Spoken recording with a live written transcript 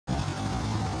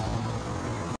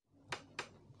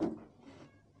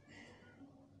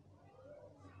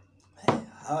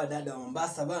Hawa dada wa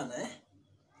Mombasa bana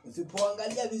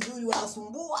usipoangalia vizuri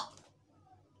wanasumbua.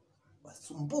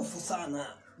 Wasumbufu sana,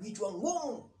 vichwa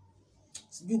ngumu.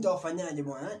 Sijui nitawafanyaje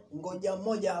bwana. Ngoja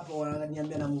mmoja hapa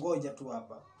wananiambia na mgoja tu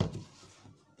hapa.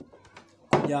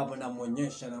 Kuja hapa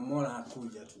namuonyesha na muona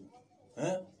anakuja tu.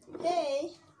 Hey.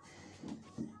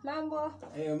 Mambo.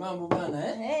 Mambo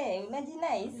bana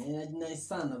Unajinice? Unajinice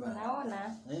sana bana.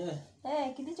 Naona.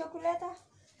 Kilichokuleta?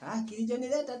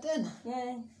 Kilichonileta tena?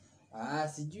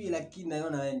 Sijui lakini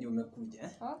naona wewe ndio umekuja.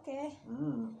 Okay.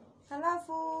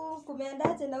 Halafu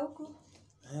kumeendaje na huku?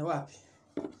 Wapi?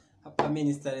 Hapa mimi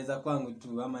ni starehe za kwangu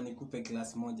tu ama nikupe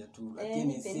class moja tu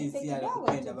lakini si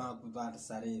alikupenda bana kupata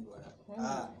starehe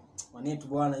bwana. Wanetu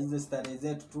bwana hizo starehe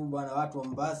zetu tu bwana watu wa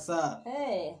Mombasa.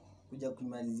 Kuja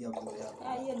kumalizia kule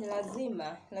hapo. Hiyo ni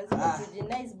lazima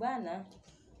tujinice bwana.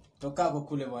 Tokako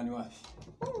kule bwana wapi?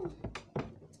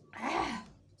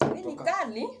 Mimi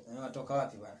kali. Watoka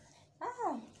wapi bwana?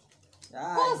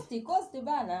 Coast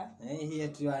bana. Hii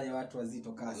tu wale watu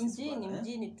wazito kasi.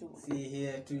 Mjini tu. Si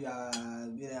hii tu ya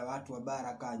bila ya watu wa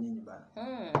bara kama nyinyi bana.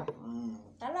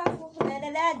 Halafu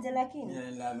unaendeleaje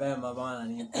lakini? La vema bana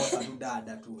nikosa tu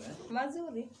dada tu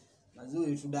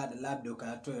Mazuri tu dada labda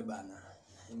ukatoe bana.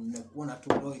 Nimekuona tu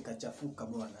roho ikachafuka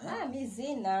bwana. Mimi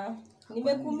sina.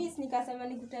 Nimekumiss nikasema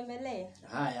nikutembelee.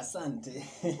 Haya asante.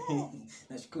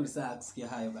 Nashukuru sana kusikia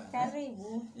hayo bana.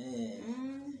 Karibu.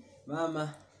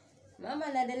 Mama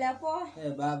anaendelea poa?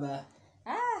 Baba.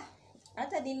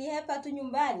 Hata nilihepa tu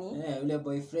nyumbani. Yule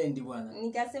boyfriend bwana.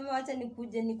 Nikasema acha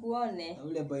nikuje nikuone.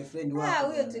 Yule boyfriend wako.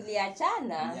 Huyo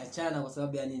tuliachana. Tuliachana kwa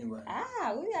sababu ya nini bwana?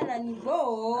 Huyo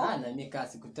ananiboo. Na mimi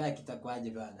kasi kutaki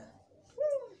itakuaje bwana?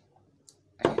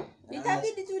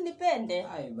 Itabidi tu nipende.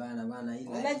 Bana hii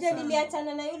life. Unajua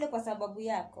niliachana na yule kwa sababu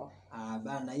yako.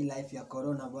 Bana hii life ya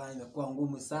corona bwana imekuwa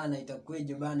ngumu sana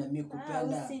itakweje bana mimi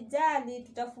kupenda. Usijali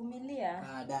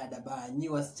tutavumilia. Dada bana nyi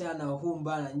wasichana humu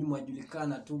bana nyi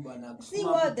mwajulikana tu bana si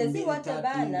wote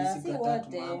bana si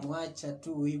wote. Mwacha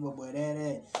tu hivyo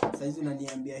bwerere. Sasa hizi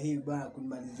unaniambia hivi bana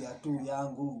kunimalizia tu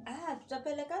yangu.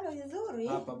 Tutapelekana vizuri.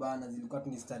 Hapa bana zilikuwa tu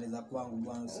ni stare za kwangu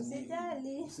bwana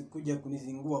usijali. Usikuje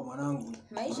kunizingua mwanangu.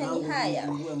 Maisha ni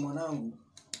haya. Wewe mwanangu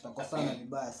utakosana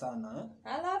vibaya sana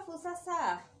Alafu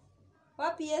sasa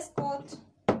wapi escort?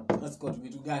 Escort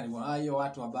vitu gani bwana? Hiyo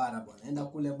watu wa bara bwana. Enda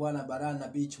kule bwana Barana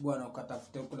Beach bwana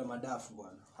ukatafute kule madafu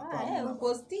bwana. Hapa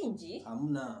uko stingy?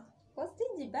 Hamna. Uko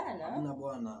stingy bana? Hamna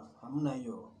bwana. Hamna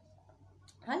hiyo.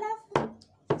 Halafu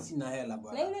sina hela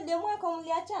bwana. Na yule demu wako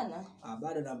mliachana?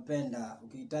 Bado nampenda.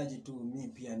 Ukihitaji tu mimi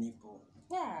pia nipo.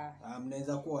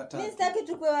 Mnaweza kuwa watatu. Mimi sitaki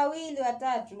tukue wawili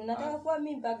watatu. Unataka kuwa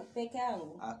mimi peke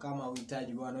yangu. Kama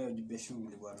uhitaji bwana wewe jipe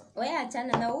shughuli bwana. Wewe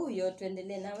achana na huyo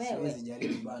tuendelee na wewe. Siwezi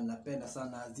jaribu bwana. Napenda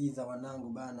sana Aziza wanangu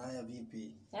bwana. Haya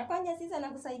vipi? Na kwani Aziza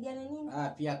anakusaidia na nini?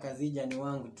 Pia Kazija ni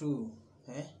wangu tu.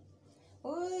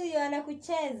 Huyu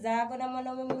anakucheza kuna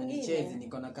mwanaume mwingine. Nicheze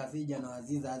niko na Kazija na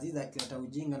Aziza. Aziza akileta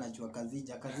ujinga na chua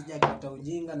Kazija. Kazija akileta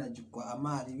ujinga na chukua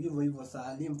Amari. Hivyo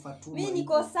Salim Fatuma. Mimi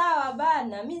niko sawa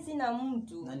bana. Mimi sina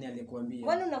mtu. Nani alikwambia?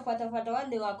 Kwani unafuata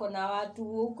wale wako na watu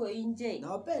huko nje?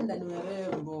 Nawapenda ni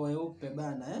warembo weupe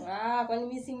bana kwani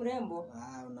mimi si mrembo?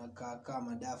 Unakaa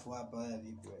kama dafu hapa wewe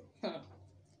vipi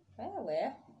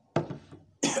wewe?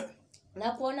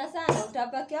 Na kuona sana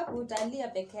utapaki hapo utalia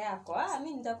peke yako.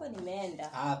 Mimi nitakuwa nimeenda.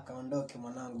 Kaondoke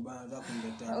mwanangu bana za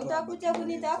kuniletea. Utakuja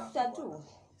kunitafuta tu.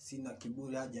 Sina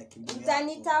kiburi haja kiburi.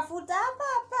 Utanitafuta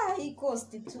hapa hii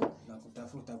coast tu. Na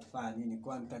kutafuta kufanya nini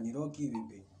kwani utaniroki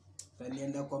vipi?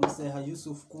 Utanienda kwa Mseha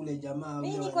Yusuf kule jamaa.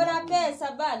 Mimi niko na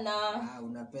pesa bana.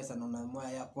 Una pesa na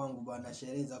unamwaya ya kwangu bana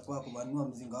sherehe za kwako banua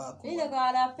mzinga wako. Mimi niko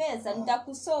na pesa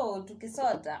nitakusoo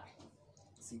tukisota.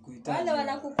 Sikuhitaji. Wale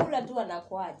wanakukula tu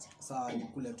wanakuacha. Sawa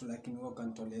nikule tu lakini wewe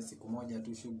kanitolee siku moja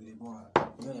tu shughuli bwana.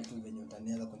 Nione tu venye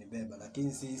utanianza kunibeba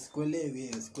lakini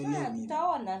sikuelewi mimi.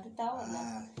 Tutaona.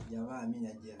 Jamaa mimi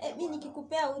najia. Mimi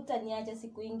nikikupea utaniacha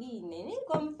siku nyingine. Mimi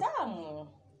niko mtamu.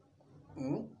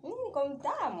 Mimi niko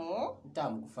mtamu.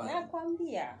 Mtamu kufanya.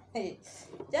 Nakwambia.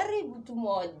 Jaribu tu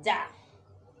moja.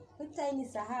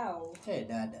 Utanisahau.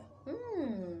 Dada.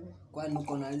 Kwani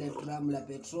uko na ile tram la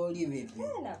petroli vipi?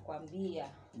 Nakwambia.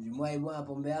 Jumai bwana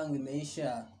pombe yangu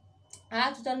imeisha.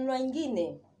 Tutanunua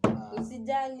nyingine.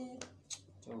 Usijali.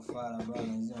 Chofara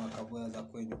bwana hizo makabwa za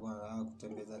kwenu bwana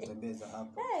kutembeza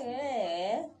hapa.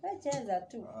 Cheza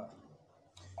tu.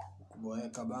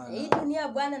 Kuboeka bana. Hii dunia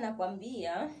bwana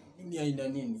nakwambia. Dunia ina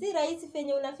nini? Si rahisi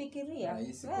venye unafikiria.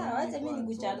 Acha mimi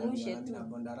nikuchanushe tu. Mimi na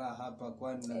bondara hapa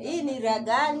kwani. Hii ni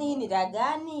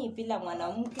ragani bila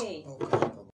mwanamke.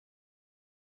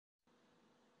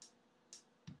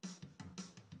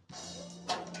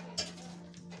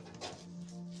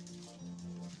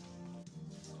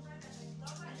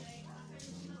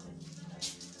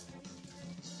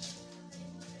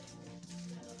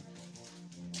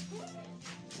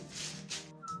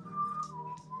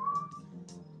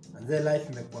 Manze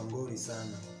life imekuwa ngori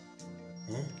sana.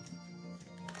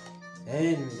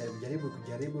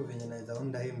 Nimejaribu venye naweza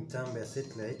unda hii mtambo ya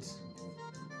satellite.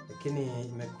 Lakini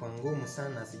imekuwa ngumu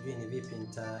sana, sijui ni vipi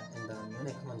nitaenda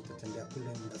nione kama nitatembea kule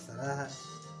Ndasaraha.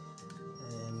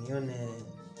 Nione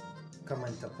kama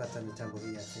nitapata mitambo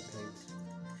hii ya satellite.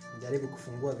 Nijaribu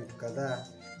kufungua vitu kadhaa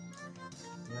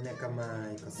nione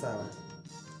kama iko sawa.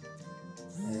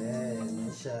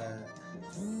 Maisha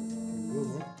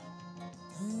ngumu.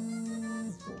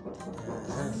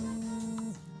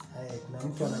 Kuna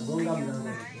mtu anagonga mlango.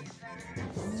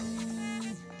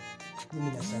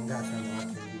 Mimi nashangaa sana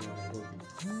watu wengine wanagonga.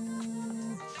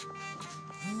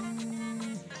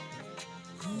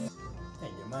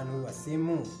 Jamani, huyu wa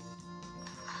simu.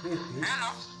 Vipi?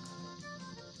 Hello.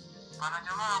 Bana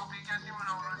jamaa kupigia simu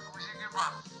na ushike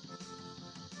bwana.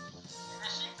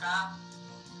 Nimeshika.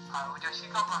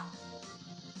 Hujashika bwana.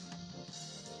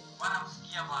 Bwana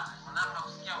msikia bwana. Mwanangu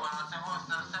nakusikia bwana.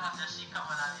 Nasema sijashika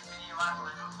bwana. Mimi watu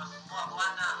wanasumbua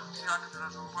bwana. Si hata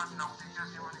tunasumbua tunakupigia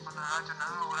simu niko na acha na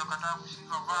wewe unakataa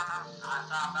kushika bwana.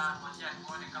 Sawa bwana, ngoja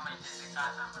nione kama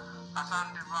itawezekana bwana.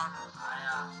 Asante bwana.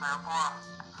 Haya poa.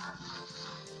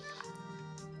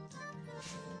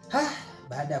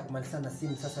 Baada ya kumalizana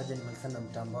simu sasa je nimalizana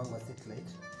mtambo wangu wa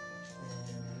satellite.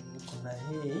 Kuna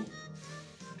hii.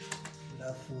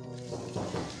 Alafu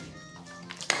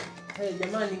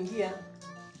jamani ingia.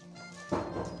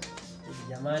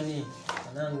 Jamani,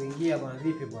 mwanangu ingia bwana,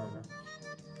 vipi bwana?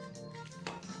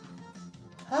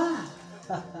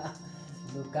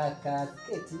 Nukaka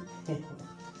sketi.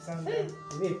 Sana.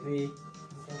 Vipi?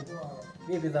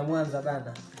 Vipi za Mwanza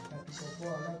bana?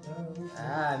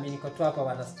 Mimi niko tu hapa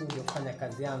bwana studio kufanya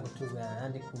kazi yangu tu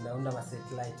yaani kuunda ma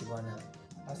satellite bwana.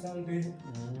 Asante.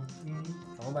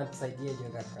 Naomba nisaidie je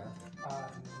kaka?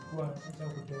 Nilikuwa nakuja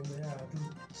kutembelea tu.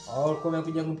 Ulikuwa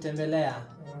umekuja kumtembelea?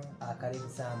 Karibu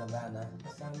sana bana.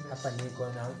 Asante. Hapa niko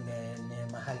na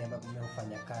mahali ambapo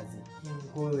nimefanya kazi.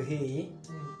 Huyu hii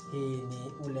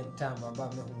ni ule mtambo ambao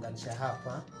umeunganisha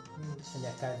hapa.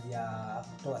 Fanya kazi ya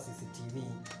kutoa CCTV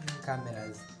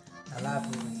cameras. Alafu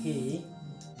hii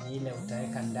ni ile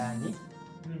utaweka ndani.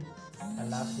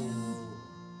 Alafu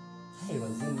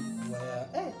wazimu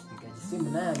tupigaji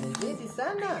simu naye amezidi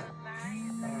sana.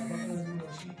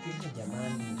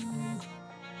 Jamani.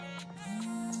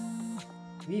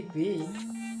 Vipi?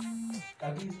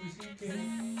 Kabisa usike.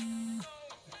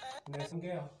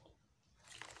 Unasongea.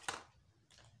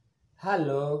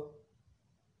 Hello.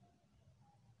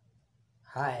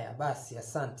 Haya basi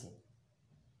asante.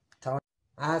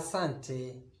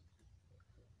 Asante.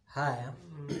 Haya.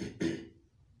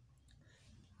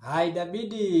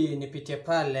 Haidabidi nipitie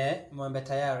pale mwambe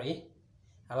tayari.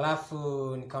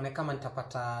 Alafu nikaone kama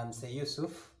nitapata mzee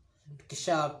Yusuf.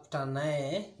 Tukishakutana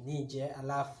naye nije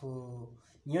alafu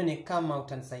nione kama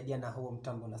utanisaidia na huo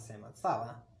mtambo unasema.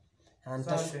 Sawa?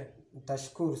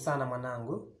 Nitashukuru sana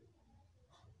mwanangu.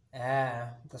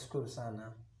 Nitashukuru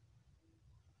sana.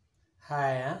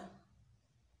 Haya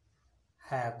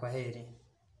kwaheri.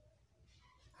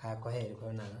 Kwaheri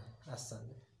kwa nana.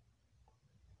 Asante.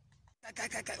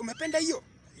 Kaka, umependa hiyo?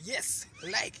 Yes,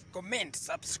 like, comment,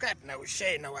 subscribe na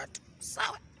ushare na watu.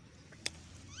 Sawa?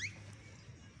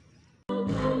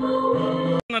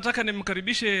 Nataka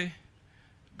nimkaribishe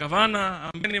gavana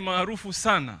ambaye ni maarufu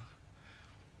sana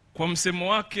kwa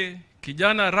msemo wake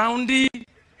kijana raundi.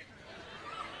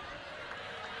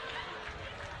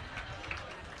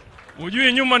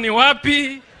 Ujui nyuma ni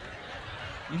wapi,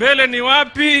 mbele ni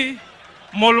wapi,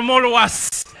 molmol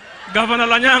was. Gavana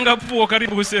Lanyanga Puo,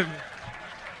 karibu useme.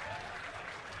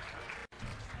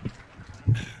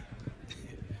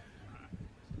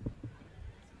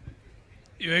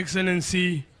 Your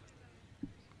Excellency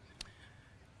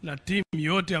na timu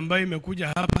yote ambayo imekuja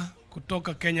hapa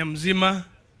kutoka Kenya mzima,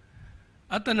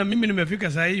 hata na mimi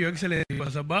nimefika saa hii Your Excellency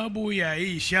kwa sababu ya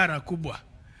hii ishara kubwa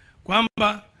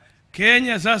kwamba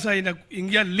Kenya sasa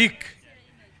inaingia leak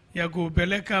ya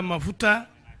kupeleka mafuta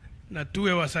na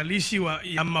tuwe wasalishi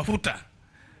ya mafuta.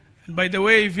 By the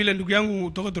way, vile ndugu yangu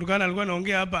kutoka Turkana alikuwa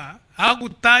anaongea hapa,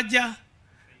 hakutaja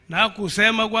na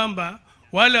hakusema kwamba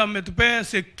wale wametupea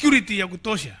security ya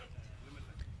kutosha.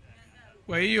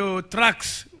 Kwa hiyo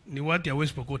trucks ni watu ya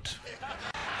West Pokot.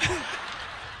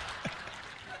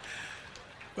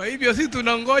 Kwa hivyo sisi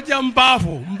tunangoja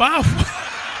mbafu.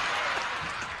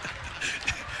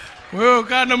 Wewe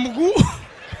kana mguu.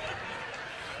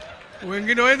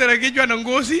 Wengine waende na kichwa na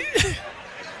ngozi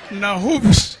na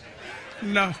hooves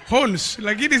na horns,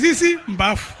 lakini sisi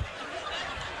mbafu.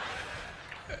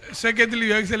 Secondly,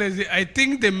 Your Excellency, I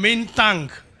think the main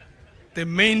tank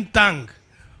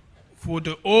for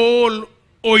the all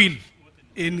oil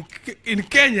in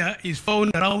Kenya is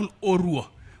found around Orua,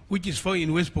 which is found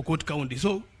in West Pokot County.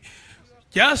 So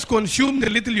just consume the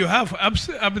little you have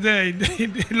up there in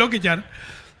Lokijar,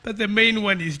 but the main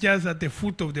one is just at the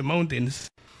foot of the mountains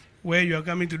where you are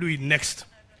coming to do it next.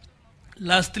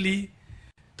 Lastly,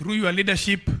 through your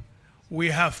leadership, we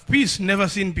have peace never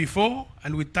seen before,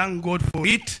 and we thank God for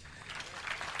it.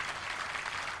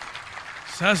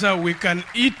 Sasa we can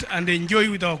eat and enjoy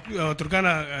with our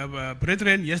Turkana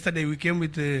brethren. Yesterday we came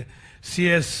with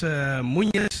CS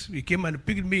Muñez. We came and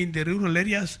picked me in the rural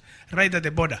areas right at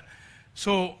the border.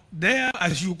 So there,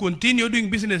 as you continue doing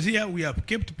business here, we have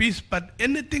kept peace, but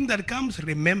anything that comes,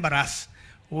 remember us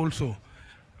also.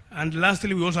 And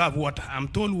lastly, we also have water. I'm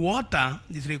told water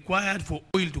is required for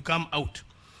oil to come out.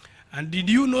 And did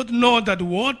you not know that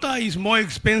water is more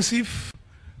expensive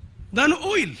than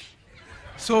oil?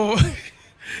 So,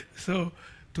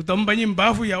 tutambanyi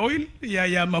mbafu ya oil,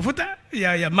 ya mafuta,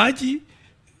 ya maji,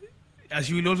 as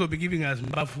you will also be giving us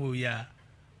mbafu ya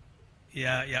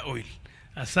oil.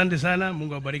 Asante sana,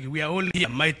 Mungu awabariki. We are all here.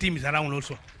 My team is around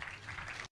also.